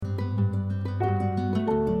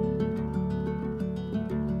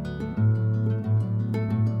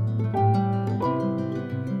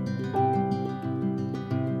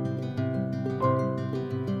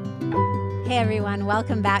Hey everyone,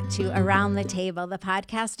 welcome back to Around the Table, the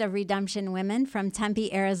podcast of Redemption Women from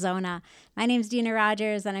Tempe, Arizona. My name's Dina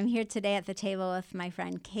Rogers, and I'm here today at the table with my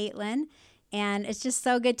friend Caitlin. And it's just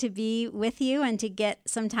so good to be with you and to get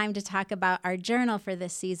some time to talk about our journal for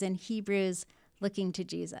this season, Hebrews Looking to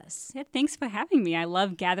Jesus. Yeah, thanks for having me. I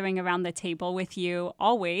love gathering around the table with you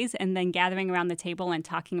always, and then gathering around the table and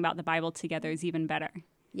talking about the Bible together is even better.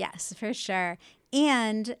 Yes, for sure.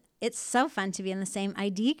 And it's so fun to be in the same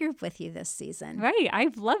ID group with you this season. Right.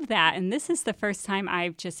 I've loved that. And this is the first time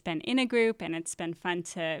I've just been in a group, and it's been fun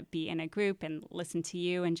to be in a group and listen to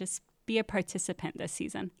you and just be a participant this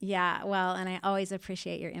season. Yeah, well, and I always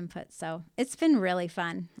appreciate your input. So it's been really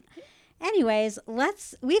fun. Anyways,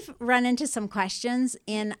 we've run into some questions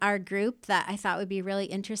in our group that I thought would be really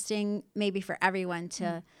interesting, maybe for everyone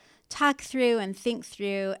to talk through and think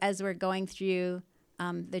through as we're going through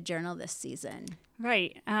the journal this season.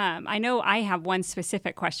 Right. I know I have one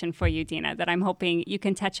specific question for you, Dina, that I'm hoping you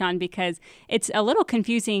can touch on because it's a little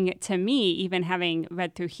confusing to me, even having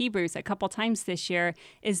read through Hebrews a couple times this year,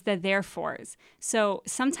 is the therefores. So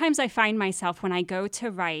sometimes I find myself when I go to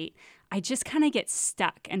write, I just kind of get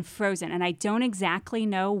stuck and frozen, and I don't exactly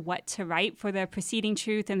know what to write for the preceding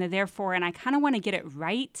truth and the therefore, and I kind of want to get it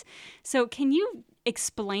right. So can you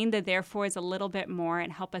explain the therefores a little bit more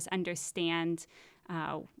and help us understand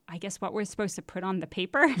I guess what we're supposed to put on the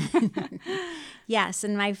paper? Yes,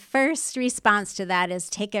 and my first response to that is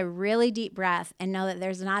take a really deep breath and know that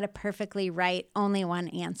there's not a perfectly right, only one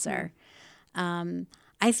answer.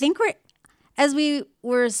 I think as we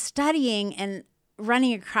were studying and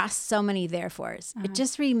running across so many therefores, it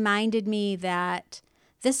just reminded me that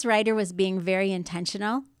this writer was being very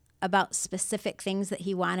intentional about specific things that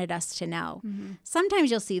he wanted us to know. Mm-hmm.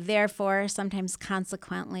 Sometimes you'll see therefore, sometimes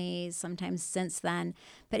consequently, sometimes since then,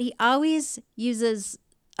 but he always uses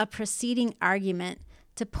a preceding argument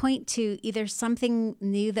to point to either something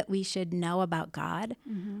new that we should know about God,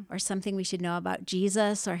 or something we should know about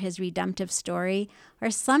Jesus or his redemptive story,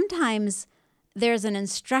 or sometimes there's an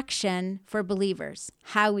instruction for believers,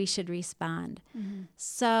 how we should respond. Mm-hmm.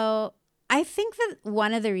 So I think that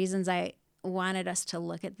one of the reasons I wanted us to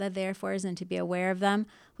look at the therefores and to be aware of them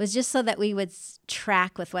was just so that we would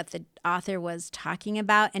track with what the author was talking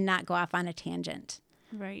about and not go off on a tangent.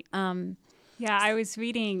 Right. Yeah, I was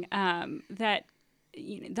reading that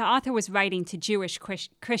the author was writing to Jewish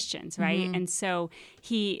Christians, right? Mm-hmm. And so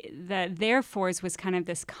the therefores was kind of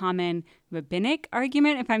this common rabbinic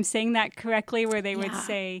argument, if I'm saying that correctly, where they would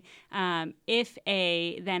say, if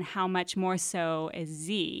A, then how much more so is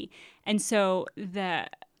Z? And so the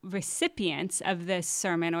recipients of this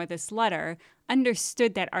sermon or this letter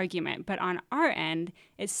understood that argument, but on our end,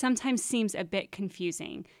 it sometimes seems a bit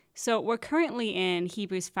confusing. So we're currently in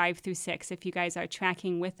Hebrews 5 through 6. If you guys are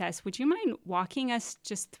tracking with us, would you mind walking us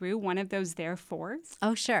just through one of those therefores?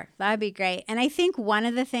 Oh, sure. That'd be great. And I think one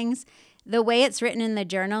of the things, the way it's written in the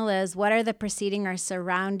journal is what are the preceding or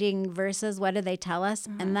surrounding verses? What do they tell us?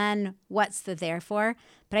 And then what's the therefore?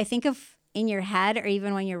 But I think if in your head or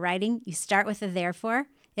even when you're writing, you start with the therefore,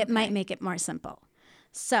 it might make it more simple.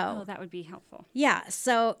 So that would be helpful. Yeah.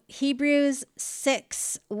 So Hebrews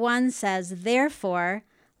 6:1 says, therefore,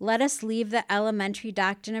 let us leave the elementary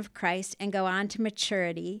doctrine of Christ and go on to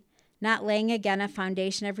maturity, not laying again a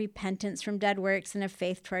foundation of repentance from dead works and of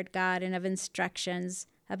faith toward God and of instructions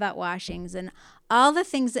about washings and all the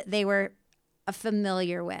things that they were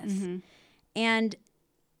familiar with. Mm-hmm. And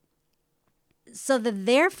so the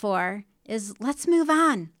therefore is let's move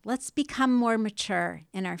on. Let's become more mature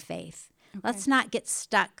in our faith. Okay. Let's not get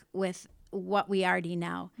stuck with what we already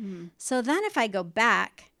know. Mm-hmm. So then if I go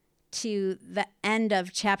back to the end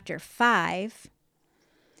of chapter 5,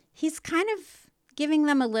 he's kind of giving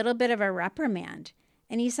them a little bit of a reprimand.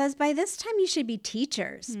 And he says, by this time you should be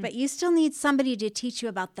teachers, but you still need somebody to teach you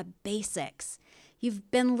about the basics.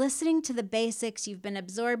 You've been listening to the basics, you've been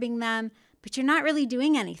absorbing them, but you're not really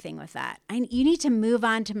doing anything with that. You need to move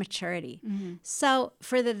on to maturity. Mm-hmm. So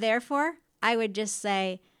for the therefore, I would just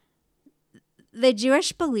say the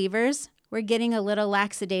Jewish believers were getting a little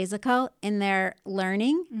lackadaisical in their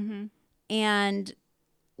learning. Mm-hmm. And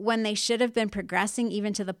when they should have been progressing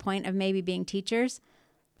even to the point of maybe being teachers,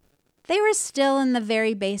 they were still in the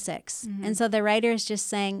very basics. Mm-hmm. And so the writer is just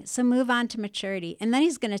saying, so move on to maturity. And then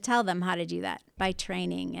he's going to tell them how to do that by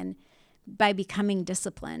training and by becoming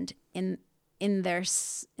disciplined in their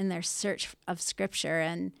search of Scripture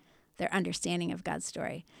and their understanding of God's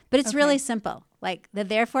story. But it's really simple. Like the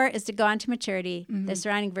therefore is to go on to maturity. Mm-hmm. The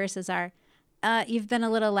surrounding verses are, you've been a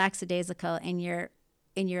little lackadaisical in your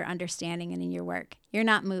understanding and in your work. You're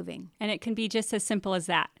not moving. And it can be just as simple as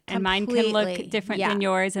that. Completely. And mine can look different than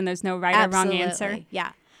yours, and there's no right or wrong answer.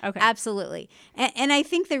 Yeah. Okay. Absolutely. And I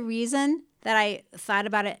think the reason that I thought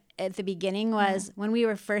about it at the beginning was when we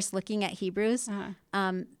were first looking at Hebrews,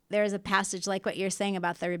 there's a passage like what you're saying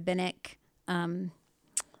about the rabbinic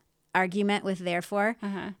argument with therefore.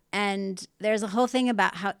 And there's a whole thing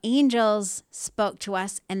about how angels spoke to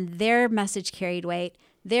us and their message carried weight.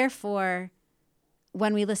 Therefore,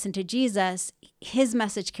 when we listen to Jesus, his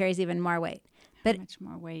message carries even more weight. But much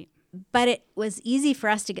more weight. But it was easy for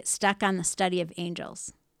us to get stuck on the study of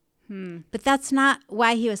angels. But that's not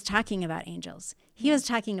why he was talking about angels. He was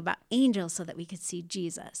talking about angels so that we could see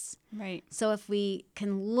Jesus. Right. So if we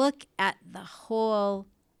can look at the whole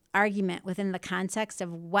argument within the context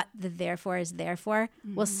of what the therefore is there for,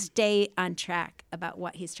 we'll stay on track about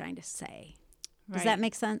what he's trying to say. Right. Does that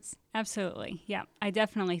make sense? Absolutely. Yeah, I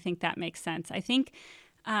definitely think that makes sense. I think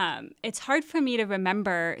it's hard for me to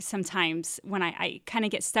remember sometimes when I kind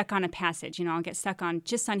of get stuck on a passage. I'll get stuck on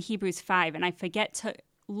Hebrews 5, and I forget to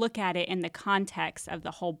look at it in the context of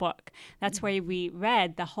the whole book. That's why we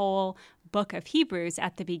read the whole book of Hebrews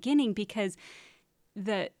at the beginning, because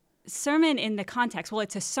the sermon in the context, well,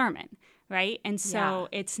 it's a sermon, right? And so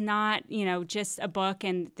it's not, just a book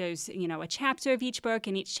and there's, a chapter of each book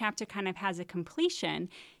and each chapter kind of has a completion.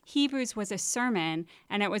 Hebrews was a sermon,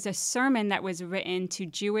 and it was a sermon that was written to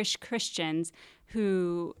Jewish Christians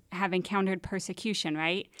who have encountered persecution,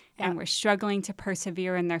 right? Yeah. And were struggling to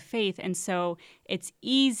persevere in their faith. And so it's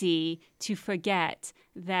easy to forget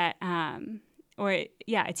that,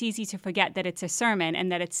 it's easy to forget that it's a sermon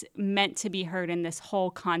and that it's meant to be heard in this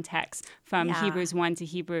whole context from Hebrews 1 to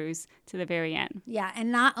Hebrews to the very end. Yeah,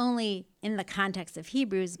 and not only in the context of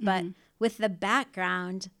Hebrews, but with the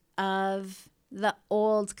background of the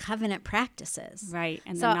old covenant practices. Right,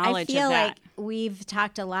 and the knowledge of that. So I feel like we've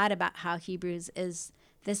talked a lot about how Hebrews is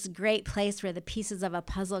this great place where the pieces of a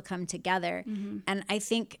puzzle come together. And I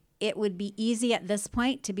think it would be easy at this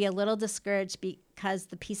point to be a little discouraged because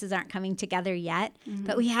the pieces aren't coming together yet.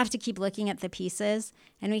 But we have to keep looking at the pieces,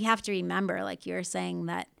 and we have to remember, like you were saying,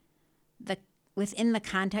 that within the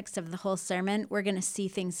context of the whole sermon, we're going to see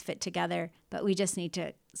things fit together, but we just need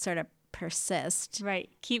to sort of persist. Right.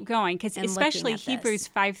 Keep going. Because especially Hebrews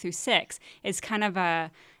 5 through 6 is kind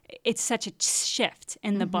of it's such a shift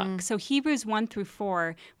in the book. So Hebrews 1 through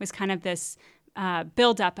 4 was kind of this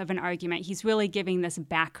buildup of an argument. He's really giving this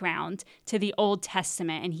background to the Old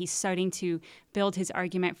Testament, and he's starting to build his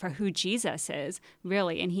argument for who Jesus is,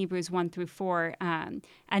 really, in Hebrews 1 through 4. And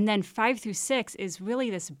then 5 through 6 is really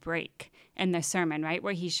this break in the sermon, right,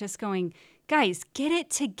 where he's just going, guys, get it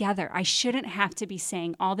together. I shouldn't have to be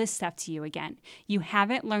saying all this stuff to you again. You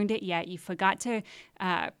haven't learned it yet. You forgot to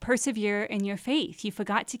persevere in your faith. You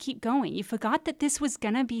forgot to keep going. You forgot that this was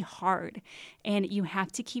going to be hard, and you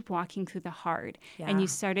have to keep walking through the hard. Yeah. And you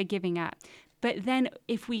started giving up. But then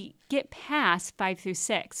if we get past 5 through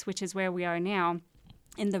 6, which is where we are now,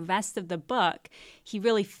 in the rest of the book, he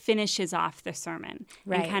really finishes off the sermon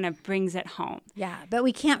and kind of brings it home. Yeah, but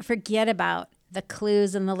we can't forget about the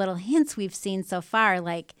clues and the little hints we've seen so far,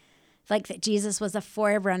 like that Jesus was a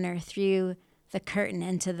forerunner through the curtain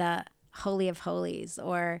into the Holy of Holies,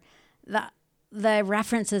 or the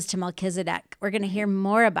references to Melchizedek. We're going to hear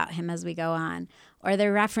more about him as we go on, or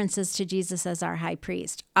the references to Jesus as our high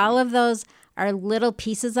priest. All of those are little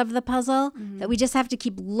pieces of the puzzle that we just have to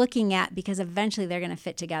keep looking at, because eventually they're going to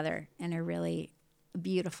fit together in a really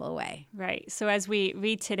beautiful way. Right. So as we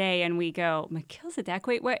read today and we go, Melchizedek,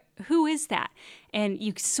 wait, who is that? And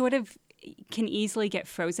you sort of can easily get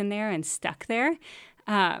frozen there and stuck there.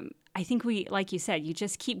 I think like you said, you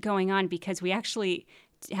just keep going on, because we actually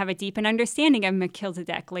have a deeper understanding of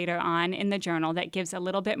Melchizedek later on in the journal that gives a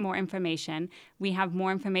little bit more information. We have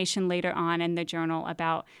more information later on in the journal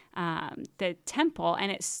about the temple,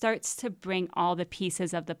 and it starts to bring all the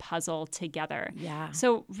pieces of the puzzle together. Yeah.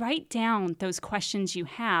 So write down those questions you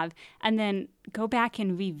have, and then go back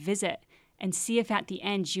and revisit and see if at the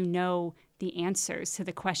end you know the answers to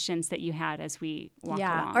the questions that you had as we walk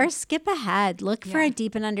along. Or skip ahead. Look for a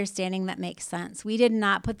deepened understanding that makes sense. We did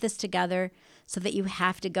not put this together so that you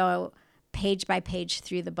have to go page by page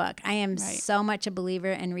through the book. I am so much a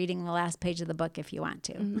believer in reading the last page of the book if you want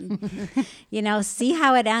to. See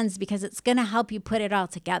how it ends, because it's going to help you put it all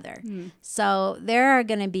together. So there are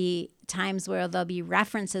going to be times where there'll be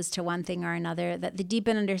references to one thing or another that the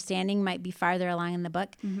deepened understanding might be farther along in the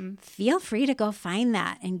book. Feel free to go find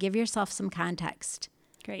that and give yourself some context.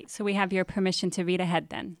 Great. So we have your permission to read ahead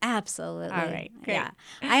then. Absolutely. All right. Great. Yeah.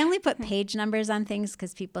 I only put page numbers on things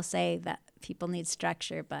because people say that people need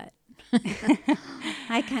structure, but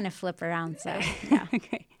I kind of flip around. So, yeah.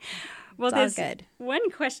 Okay. Well, it's there's all good.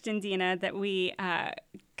 One question, Dina, that we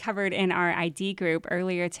covered in our ID group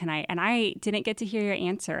earlier tonight, and I didn't get to hear your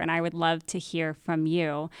answer, and I would love to hear from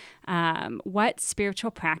you. What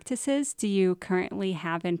spiritual practices do you currently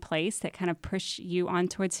have in place that kind of push you on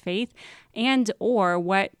towards faith? And or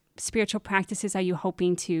what spiritual practices are you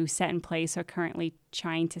hoping to set in place or currently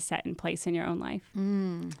trying to set in place in your own life?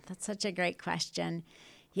 That's such a great question.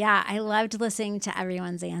 Yeah, I loved listening to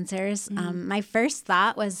everyone's answers. My first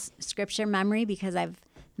thought was scripture memory, because I've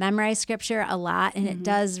memorized scripture a lot, and it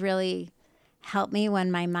does really help me when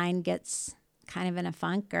my mind gets kind of in a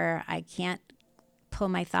funk or I can't pull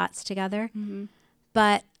my thoughts together.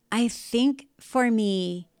 But I think for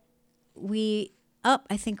me, I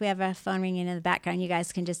think we have a phone ringing in the background. You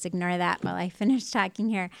guys can just ignore that while I finish talking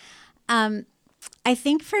here. I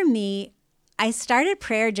think for me, I started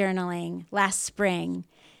prayer journaling last spring.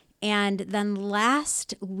 And then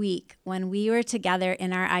last week, when we were together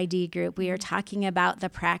in our ID group, we were talking about the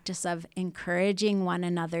practice of encouraging one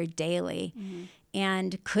another daily.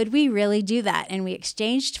 And could we really do that? And we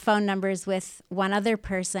exchanged phone numbers with one other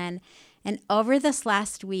person. And over this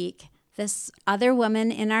last week, this other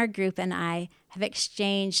woman in our group and I have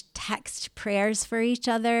exchanged text prayers for each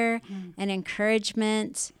other and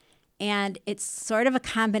encouragement. And it's sort of a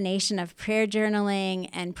combination of prayer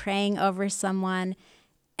journaling and praying over someone,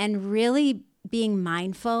 and really being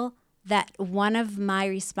mindful that one of my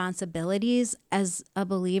responsibilities as a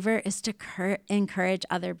believer is to encourage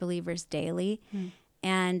other believers daily.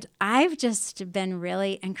 And I've just been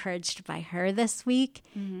really encouraged by her this week.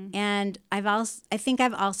 And I think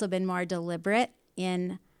I've also been more deliberate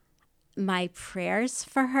in my prayers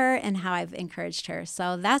for her and how I've encouraged her.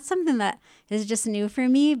 So that's something that is just new for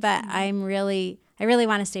me, but I really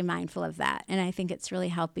want to stay mindful of that. And I think it's really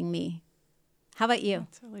helping me. How about you?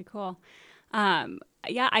 That's really cool.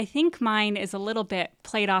 Yeah, I think mine is a little bit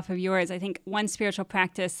played off of yours. I think one spiritual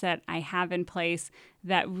practice that I have in place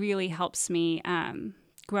that really helps me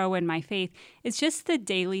grow in my faith is just the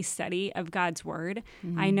daily study of God's word.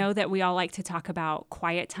 I know that we all like to talk about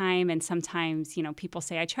quiet time, and sometimes, people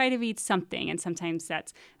say, I try to read something, and sometimes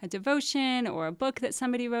that's a devotion or a book that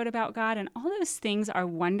somebody wrote about God, and all those things are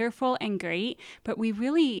wonderful and great, but we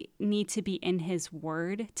really need to be in his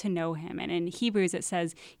word to know him. And in Hebrews, it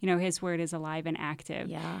says, his word is alive and active.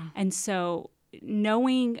 Yeah. And so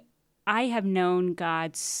I have known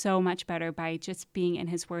God so much better by just being in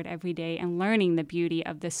his word every day and learning the beauty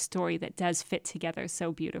of this story that does fit together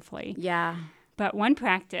so beautifully. Yeah. But one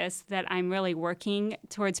practice that I'm really working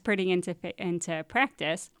towards putting into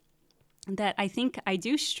practice that I think I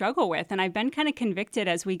do struggle with, and I've been kind of convicted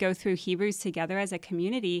as we go through Hebrews together as a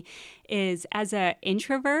community, is as an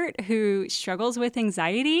introvert who struggles with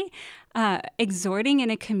anxiety, exhorting in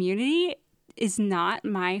a community is not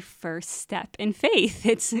my first step in faith.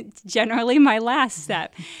 It's generally my last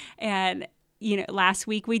step. And, last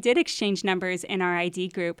week we did exchange numbers in our ID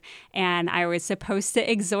group, and I was supposed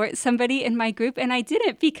to exhort somebody in my group, and I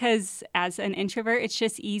didn't, because as an introvert, it's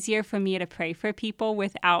just easier for me to pray for people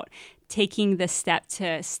without taking the step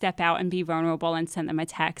to step out and be vulnerable and send them a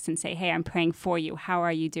text and say, hey, I'm praying for you. How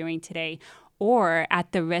are you doing today? Or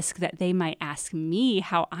at the risk that they might ask me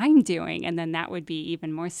how I'm doing, and then that would be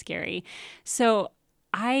even more scary. So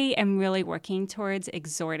I am really working towards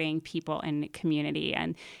exhorting people in community.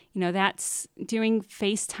 And, that's doing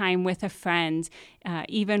FaceTime with a friend,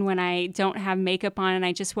 even when I don't have makeup on and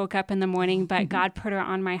I just woke up in the morning, but God put her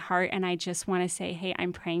on my heart and I just want to say, hey,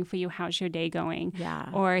 I'm praying for you. How's your day going? Yeah.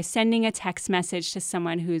 Or sending a text message to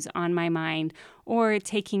someone who's on my mind, or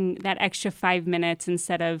taking that extra 5 minutes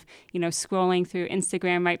instead of, scrolling through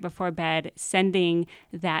Instagram right before bed, sending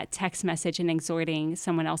that text message and exhorting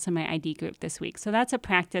someone else in my ID group this week. So that's a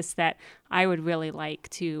practice that I would really like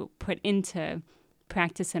to put into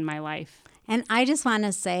practice in my life. And I just want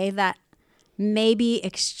to say that maybe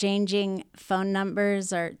exchanging phone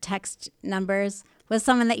numbers or text numbers with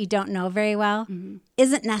someone that you don't know very well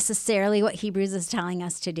isn't necessarily what Hebrews is telling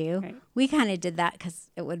us to do. Right. We kind of did that because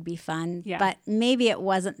it would be fun, Yeah. but maybe it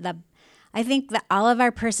wasn't I think that all of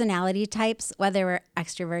our personality types, whether we're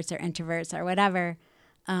extroverts or introverts or whatever,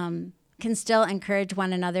 can still encourage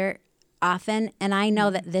one another often. And I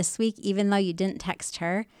know that this week, even though you didn't text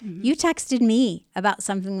her, you texted me about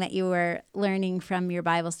something that you were learning from your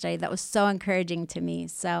Bible study that was so encouraging to me.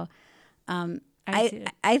 So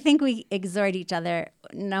I think we exhort each other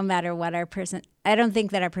no matter what our person. I don't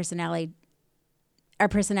think that our personality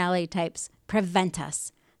types prevent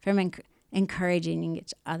us from encouraging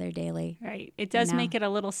each other daily. Right. It does make it a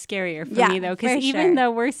little scarier for me, though, for because even sure.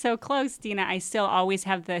 though we're so close, Dina, I still always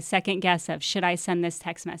have the second guess of, should I send this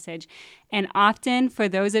text message? And often, for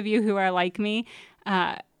those of you who are like me,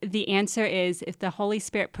 the answer is, if the Holy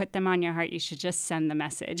Spirit put them on your heart, you should just send the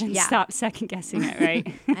message and Yeah. stop second guessing it,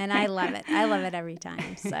 right? And I love it. I love it every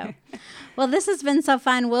time. So, well, this has been so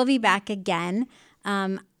fun. We'll be back again.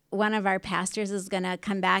 One of our pastors is going to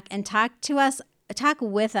come back and talk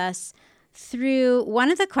with us through one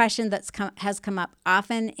of the questions has come up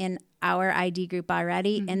often in our ID group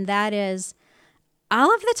already, and that is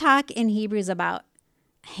all of the talk in Hebrews about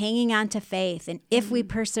hanging on to faith, and if we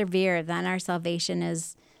persevere, then our salvation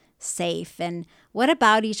is safe. And what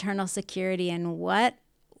about eternal security? And what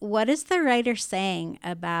is the writer saying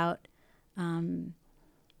about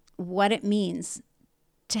what it means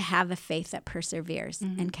to have a faith that perseveres,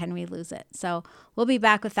 and can we lose it? So we'll be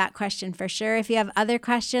back with that question for sure. If you have other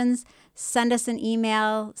questions, send us an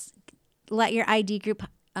email, let your ID group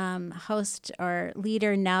host or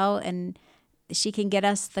leader know, and she can get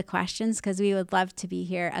us the questions, because we would love to be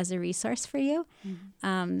here as a resource for you.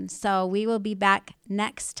 So we will be back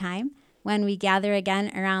next time when we gather again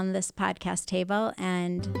around this podcast table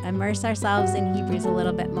and immerse ourselves in Hebrews a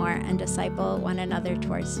little bit more and disciple one another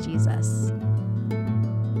towards Jesus.